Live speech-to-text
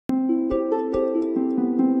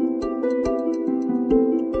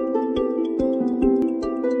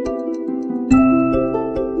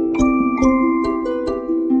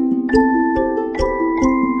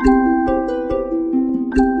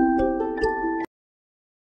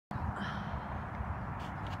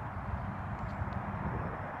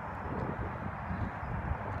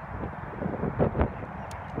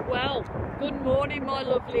Good morning, my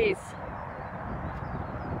lovelies,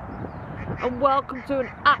 and welcome to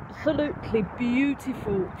an absolutely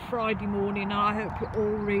beautiful Friday morning. I hope you're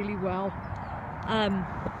all really well. I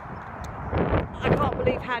can't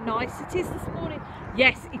believe how nice it is this morning.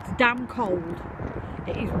 Yes, it's damn cold.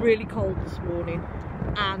 It is really cold this morning,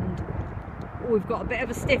 and we've got a bit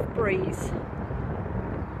of a stiff breeze,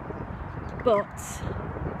 but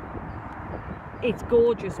it's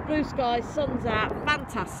gorgeous. Blue skies, sun's out,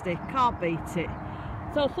 fantastic, can't beat it.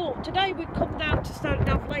 So I thought today we'd come down to Stoke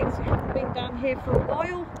Lakes. We haven't been down here for a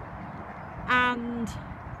while, and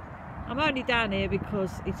I'm only down here because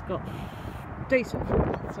it's got decent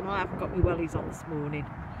footpaths and I haven't got my wellies on this morning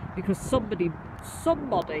because somebody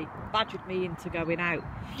badgered me into going out.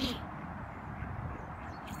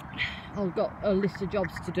 I've got a list of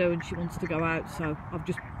jobs to do and she wants to go out, so I've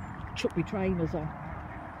just chucked my trainers on.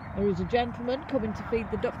 There is a gentleman coming to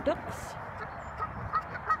feed the ducks.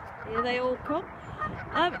 Here they all come.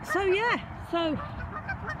 So yeah, so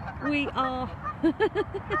we are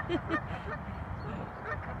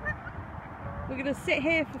we're going to sit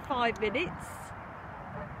here for 5 minutes,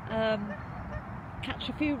 catch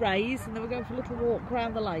a few rays, and then we're going for a little walk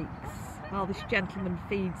around the lakes while this gentleman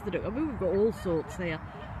feeds the duck. I mean, we've got all sorts here.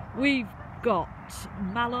 We've got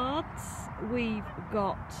mallards, we've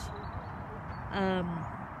got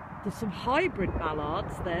there's some hybrid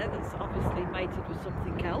mallards there that's obviously mated with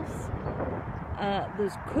something else.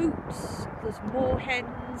 There's coots, there's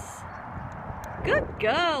moorhens. Good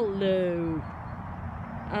girl, Lou.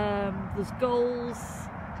 There's gulls.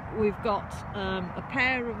 We've got a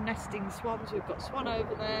pair of nesting swans. We've got swan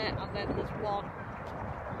over there, and then there's one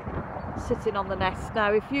sitting on the nest.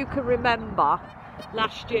 Now, if you can remember,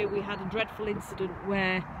 last year we had a dreadful incident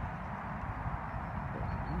where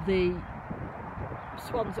the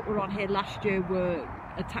swans that were on here last year were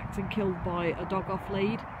attacked and killed by a dog off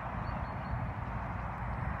lead.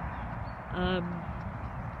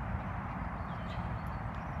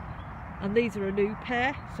 And these are a new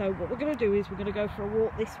pair, so what we're going to do is we're going to go for a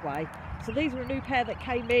walk this way. So these are a new pair that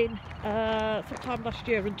came in sometime last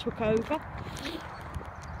year and took over,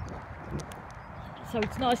 so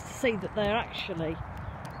it's nice to see that they're actually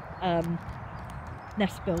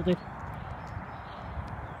nest building.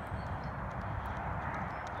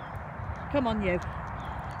 Come on, you.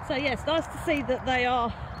 So yes, yeah, nice to see that they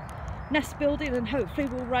are nest building, and hopefully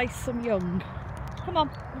we'll raise some young. Come on,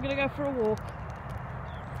 we're going to go for a walk.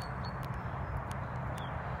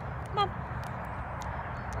 Come on.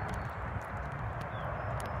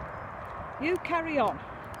 You carry on.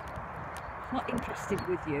 Not interested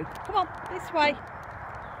with you. Come on, this way.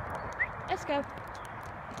 Let's go.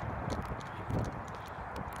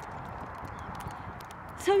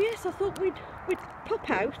 So yes, I thought we'd pop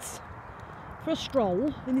out for a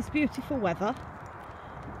stroll in this beautiful weather,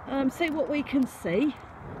 see what we can see,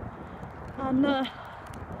 and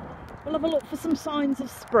we'll have a look for some signs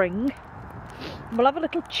of spring. We'll have a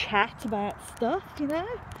little chat about stuff, you know.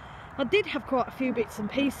 I did have quite a few bits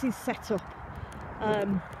and pieces set up.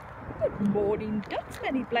 Good morning, ducks,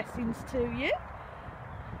 many blessings to you.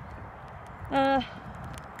 But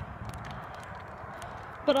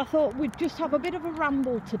I thought we'd just have a bit of a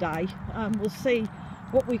ramble today, and we'll see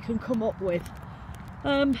what we can come up with.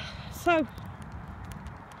 So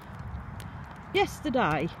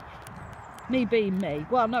yesterday, me being me,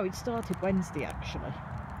 well no, it started Wednesday actually.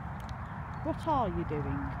 What are you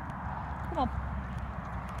doing? Come on,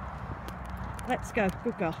 let's go.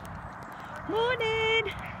 Good girl.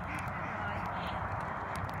 Morning.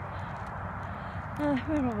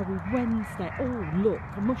 Where are we? Wednesday. Oh look,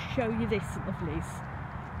 I must show you this, lovelies.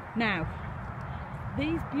 Now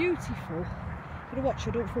these beautiful, gotta watch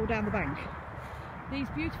I don't fall down the bank. These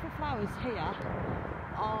beautiful flowers here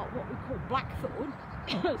are what we call blackthorn.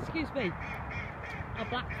 Excuse me, a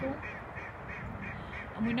blackthorn.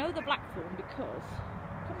 And we know the blackthorn because,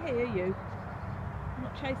 come here you, I'm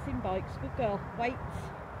not chasing bikes, good girl, wait,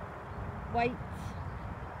 wait,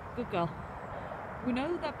 good girl. We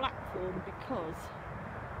know they're blackthorn because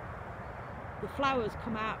the flowers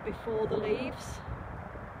come out before the leaves.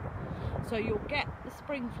 So you'll get the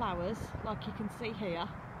spring flowers like you can see here,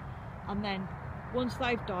 and then once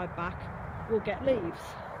they've died back we'll get leaves.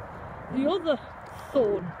 The other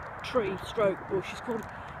thorn tree stroke bush is called,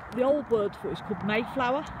 the old word for it is called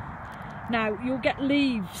Mayflower. Now you'll get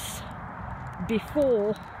leaves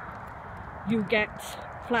before you get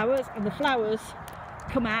flowers, and the flowers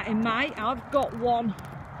come out in May. I've got one,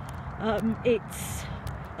 it's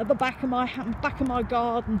at the back of my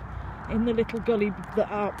garden in the little gully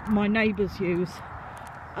that my neighbours use,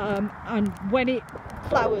 and when it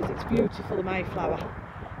flowers it's beautiful, the Mayflower,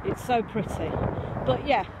 it's so pretty. But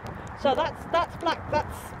yeah, So that's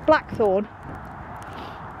blackthorn,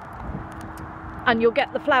 and you'll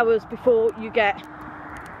get the flowers before you get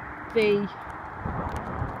the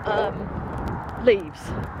leaves.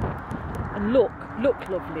 And look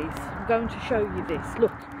lovelies, I'm going to show you this.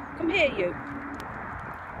 Look, come here you.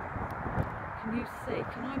 Can you see?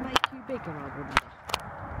 Can I make you bigger, I wonder?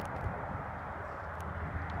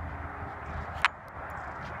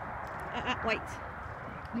 Wait,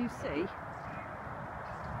 can you see?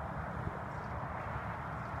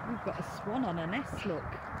 We've got a swan on a nest, look.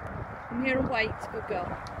 Come here and wait, good girl.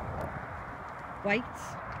 Wait,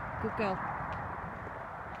 good girl.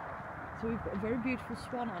 So we've got a very beautiful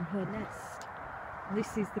swan on her nest. And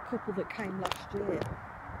this is the couple that came last year.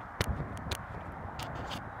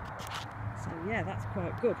 So yeah, that's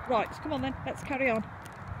quite good. Right, come on then, let's carry on.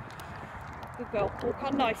 Good girl, walk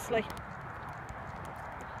on nicely.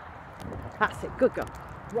 That's it, good girl.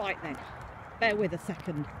 Right then, bear with a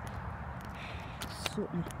second.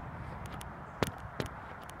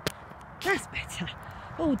 That's better.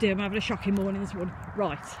 Oh dear, I'm having a shocking morning this morning.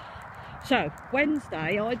 Right, so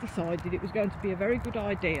Wednesday I decided it was going to be a very good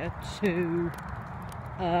idea to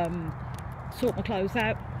sort my clothes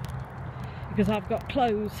out, because I've got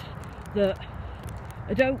clothes that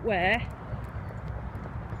I don't wear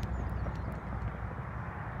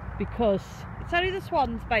because it's only the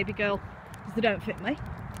swans, baby girl, because they don't fit me,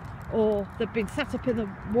 or they've been sat up in the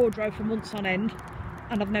wardrobe for months on end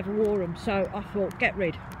and I've never wore them, so I thought get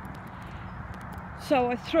rid.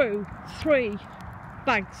 So I threw three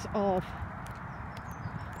black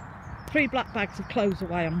bags of clothes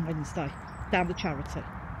away on Wednesday down the charity.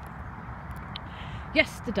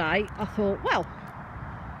 Yesterday I thought, well,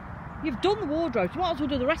 you've done the wardrobes, you might as well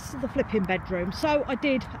do the rest of the flipping bedroom. So I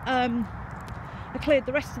did. I cleared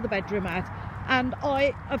the rest of the bedroom out, and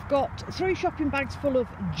I have got 3 shopping bags full of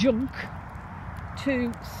junk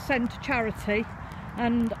to send to charity,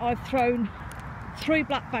 and I've thrown 3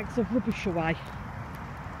 black bags of rubbish away.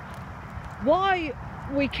 Why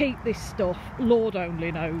we keep this stuff, Lord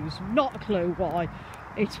only knows. Not a clue why.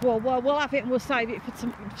 It's well we'll have it and we'll save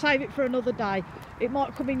it for another day. It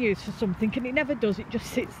might come in use for something, and it never does. It just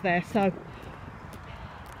sits there. So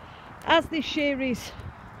as this year is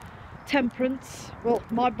temperance, well,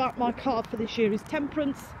 my card for this year is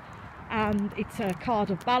temperance, and it's a card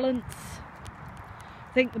of balance.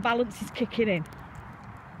 I think the balance is kicking in.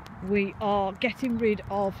 We are getting rid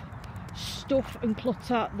of stuff and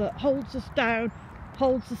clutter that holds us down,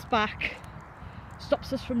 holds us back,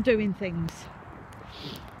 stops us from doing things.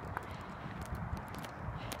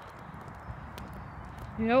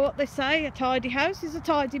 You know what they say, a tidy house is a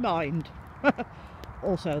tidy mind.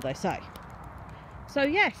 Also they say. So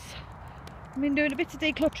yes, I've been doing a bit of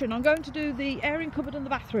decluttering. I'm going to do the airing cupboard and the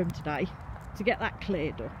bathroom today to get that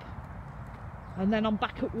cleared up, and then I'm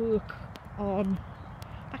back at work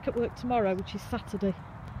tomorrow, which is Saturday.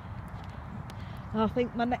 And I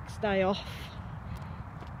think my next day off,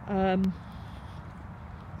 I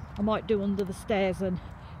might do under the stairs and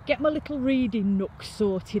get my little reading nook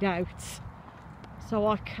sorted out, so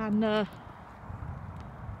I can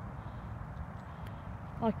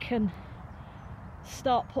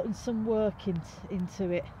start putting some work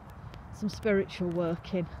into it, some spiritual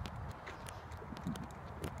work in.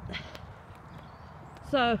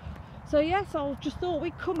 So yes, I just thought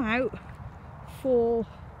we'd come out for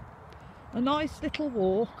a nice little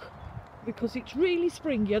walk, because it's really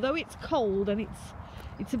springy, although it's cold and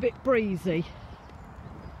it's a bit breezy.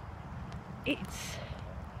 It's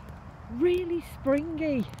really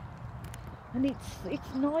springy, and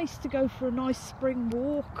it's nice to go for a nice spring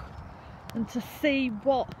walk and to see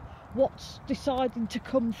what's deciding to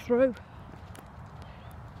come through.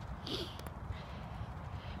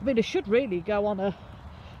 I mean, I should really go on a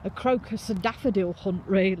crocus and daffodil hunt,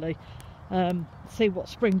 really, see what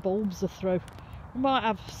spring bulbs are through. We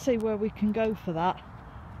might see where we can go for that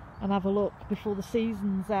and have a look before the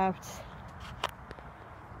season's out.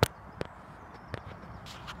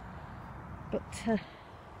 But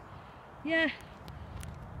yeah,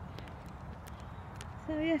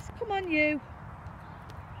 so yes, come on you.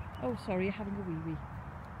 Oh sorry, you're having a wee-wee.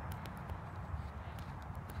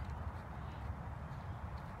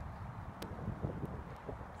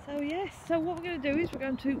 So yes, so what we're going to do is we're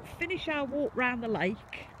going to finish our walk round the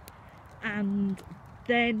lake, and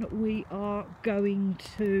then we are going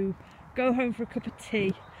to go home for a cup of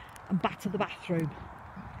tea and batter the bathroom.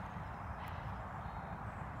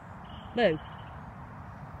 Lou,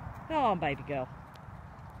 go on baby girl,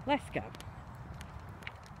 let's go.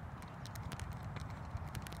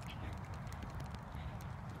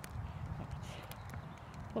 Right.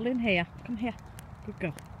 Pull in here, come here, good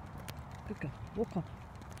girl, walk on.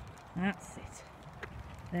 That's it.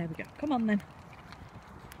 There we go. Come on then.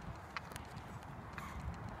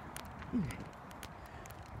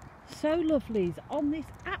 So lovelies, on this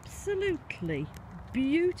absolutely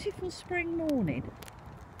beautiful spring morning,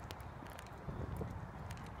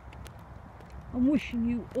 I'm wishing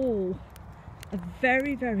you all a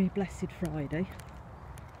very, very blessed Friday.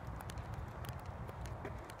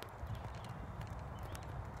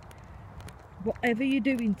 Whatever you're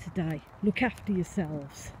doing today, look after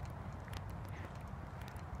yourselves.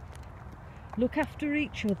 Look after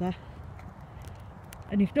each other.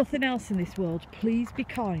 And if nothing else in this world, please be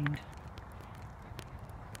kind.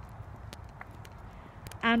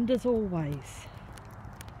 And as always,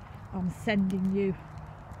 I'm sending you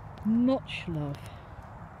much love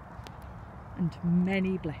and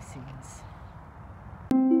many blessings.